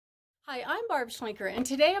Hi, I'm Barb Schlinker, and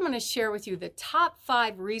today I'm going to share with you the top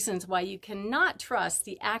 5 reasons why you cannot trust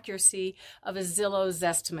the accuracy of a Zillow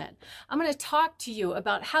Zestimate. I'm going to talk to you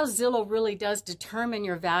about how Zillow really does determine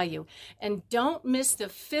your value, and don't miss the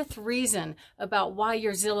 5th reason about why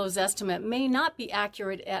your Zillow Zestimate may not be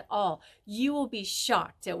accurate at all. You will be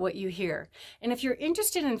shocked at what you hear. And if you're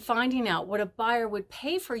interested in finding out what a buyer would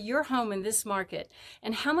pay for your home in this market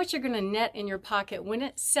and how much you're going to net in your pocket when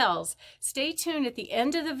it sells, stay tuned at the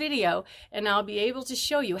end of the video and I'll be able to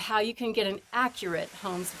show you how you can get an accurate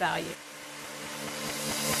home's value.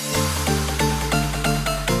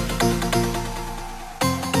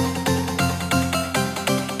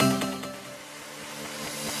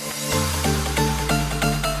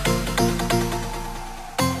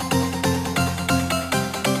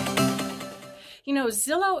 You know,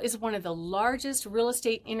 Zillow is one of the largest real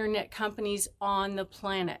estate internet companies on the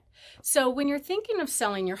planet. So when you're thinking of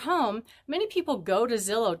selling your home, many people go to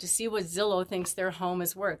Zillow to see what Zillow thinks their home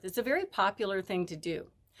is worth. It's a very popular thing to do.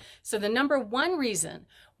 So the number 1 reason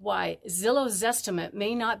why Zillow's Zestimate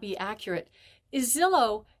may not be accurate is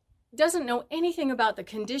Zillow doesn't know anything about the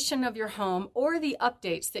condition of your home or the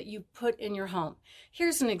updates that you put in your home.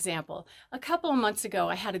 Here's an example. A couple of months ago,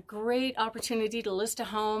 I had a great opportunity to list a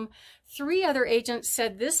home. 3 other agents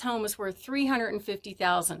said this home was worth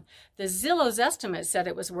 $350,000. The Zillow's estimate said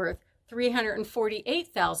it was worth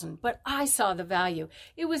 $348,000, but I saw the value.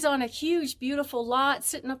 It was on a huge, beautiful lot,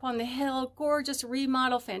 sitting up on the hill, gorgeous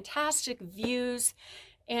remodel, fantastic views.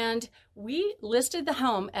 And we listed the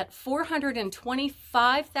home at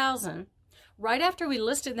 $425,000. Right after we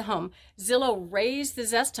listed the home, Zillow raised the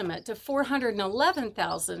estimate to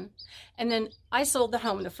 $411,000, and then I sold the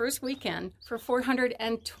home the first weekend for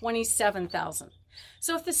 $427,000.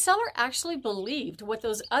 So if the seller actually believed what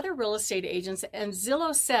those other real estate agents and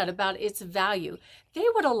Zillow said about its value, they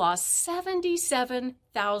would have lost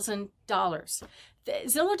 $77,000.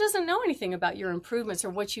 Zillow doesn't know anything about your improvements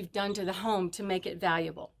or what you've done to the home to make it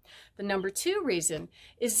valuable. The number 2 reason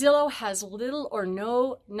is Zillow has little or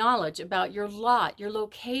no knowledge about your lot, your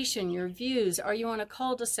location, your views. Are you on a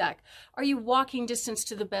cul-de-sac? Are you walking distance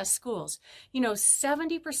to the best schools? You know,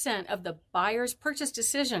 70% of the buyer's purchase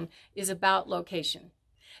decision is about location.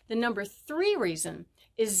 The number 3 reason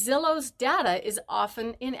is Zillow's data is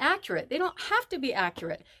often inaccurate. They don't have to be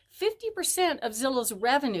accurate. 50% of Zillow's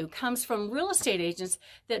revenue comes from real estate agents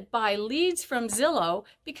that buy leads from Zillow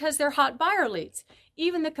because they're hot buyer leads.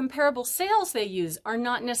 Even the comparable sales they use are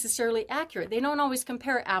not necessarily accurate. They don't always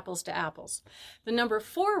compare apples to apples. The number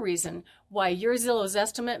 4 reason why your Zillow's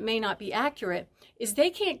estimate may not be accurate is they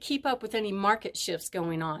can't keep up with any market shifts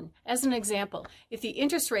going on. As an example, if the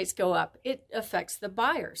interest rates go up, it affects the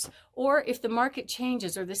buyers. Or if the market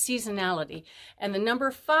changes or the seasonality. And the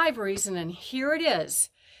number 5 reason, and here it is,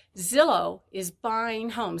 Zillow is buying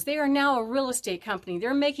homes. They are now a real estate company.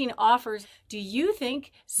 They're making offers. Do you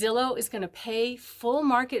think Zillow is going to pay full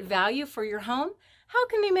market value for your home? How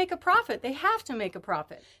can they make a profit? They have to make a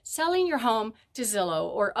profit. Selling your home to Zillow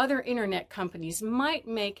or other internet companies might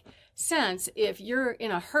make sense if you're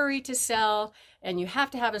in a hurry to sell and you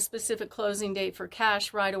have to have a specific closing date for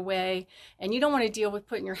cash right away and you don't want to deal with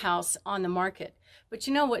putting your house on the market. But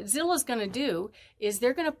you know what Zillow's going to do is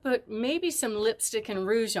they're going to put maybe some lipstick and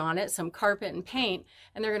rouge on it, some carpet and paint,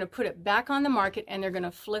 and they're going to put it back on the market and they're going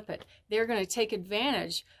to flip it. They're going to take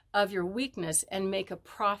advantage of your weakness and make a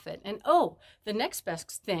profit. And oh, the next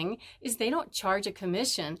best thing is they don't charge a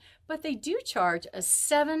commission, but they do charge a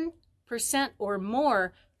 7% or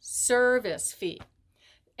more service fee.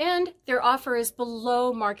 And their offer is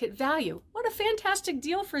below market value. What a fantastic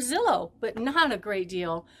deal for Zillow, but not a great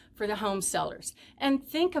deal for the home sellers. And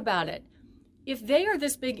think about it. If they are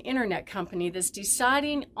this big internet company that's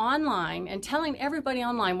deciding online and telling everybody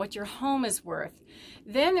online what your home is worth,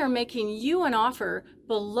 then they're making you an offer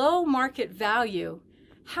below market value.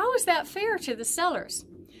 How is that fair to the sellers?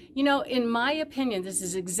 You know, in my opinion, this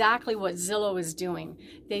is exactly what Zillow is doing.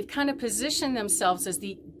 They've kind of positioned themselves as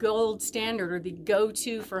the gold standard or the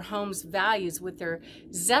go-to for homes values with their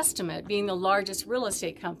Zestimate being the largest real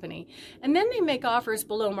estate company. And then they make offers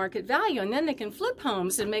below market value and then they can flip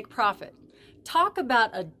homes and make profit. Talk about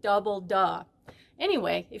a double duh.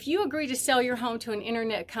 Anyway, if you agree to sell your home to an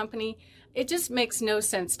internet company, it just makes no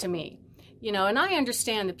sense to me. You know, and I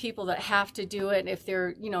understand the people that have to do it if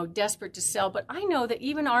they're, you know, desperate to sell, but I know that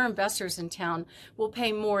even our investors in town will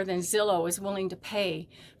pay more than Zillow is willing to pay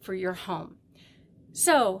for your home.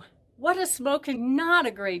 So, what a smoking not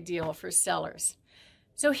a great deal for sellers.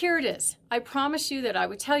 So here it is. I promised you that I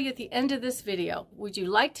would tell you at the end of this video. Would you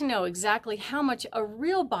like to know exactly how much a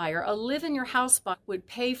real buyer, a live in your house buyer, would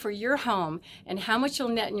pay for your home and how much you'll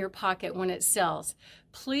net in your pocket when it sells?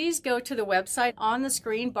 please go to the website on the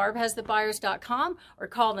screen, barbhasthebuyers.com, or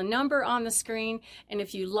call the number on the screen. And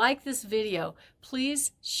if you like this video,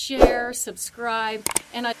 please share, subscribe,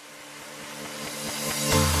 and